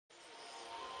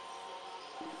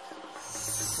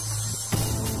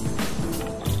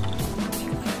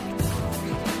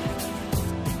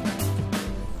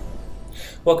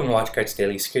Welcome to WatchGuard's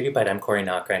Daily Security Byte. I'm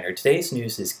Nachreiner. Today's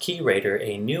news is KeyRaider,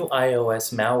 a new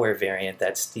iOS malware variant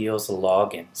that steals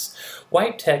logins.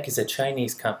 Byte is a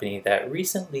Chinese company that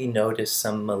recently noticed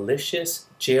some malicious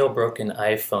jailbroken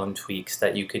iPhone tweaks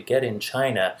that you could get in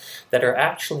China that are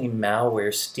actually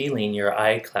malware stealing your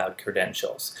iCloud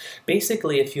credentials.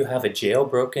 Basically, if you have a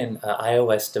jailbroken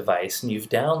iOS device and you've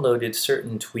downloaded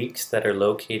certain tweaks that are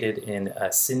located in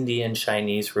Indian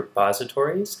Chinese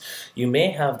repositories, you may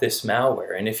have this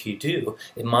malware, and if you do,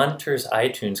 it monitors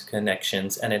iTunes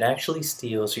connections and it actually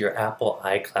steals your Apple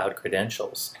iCloud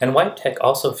credentials. And Byte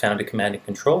also found a command and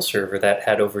control server that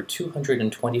had over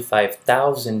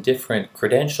 225,000 different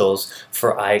credentials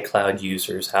for iCloud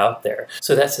users out there.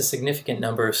 So that's a significant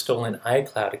number of stolen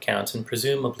iCloud accounts, and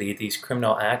presumably these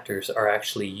criminal actors are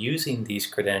actually using these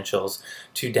credentials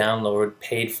to download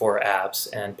paid-for apps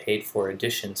and paid-for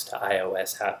additions to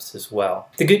iOS apps as well.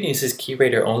 The good news is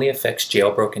KeyRaider only affects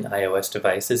jailbroken iOS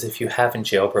devices. If you haven't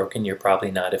jailbroken, you're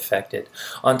probably not affected.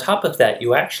 On top of that,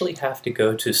 you actually have to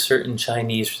go to certain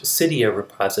Chinese Cydia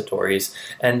repositories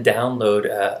and download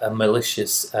a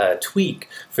malicious tweak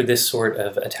for this sort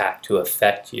of attack to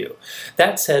affect you.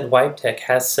 That said, Byte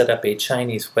has set up a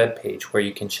Chinese web page where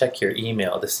you can check your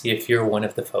email to see if you're one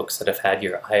of the folks that have had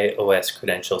your iOS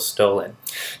credentials stolen.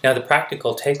 Now, the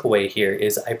practical takeaway here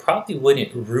is I probably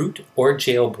wouldn't root or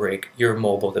jailbreak your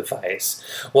mobile device.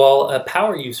 While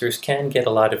power users can get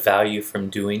a lot of value from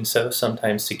doing so,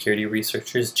 sometimes security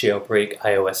researchers jailbreak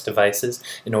iOS devices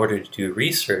in order to do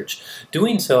research.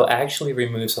 Doing so actually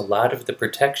removes a lot of the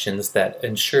protections that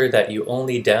ensure that you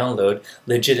only download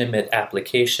legitimate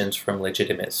applications from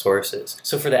legitimate sources.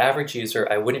 So for the average user,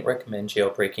 I wouldn't recommend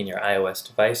jailbreaking your iOS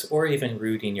device or even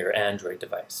rooting your Android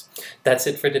device. That's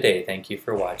it for today. Thank you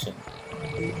for watching.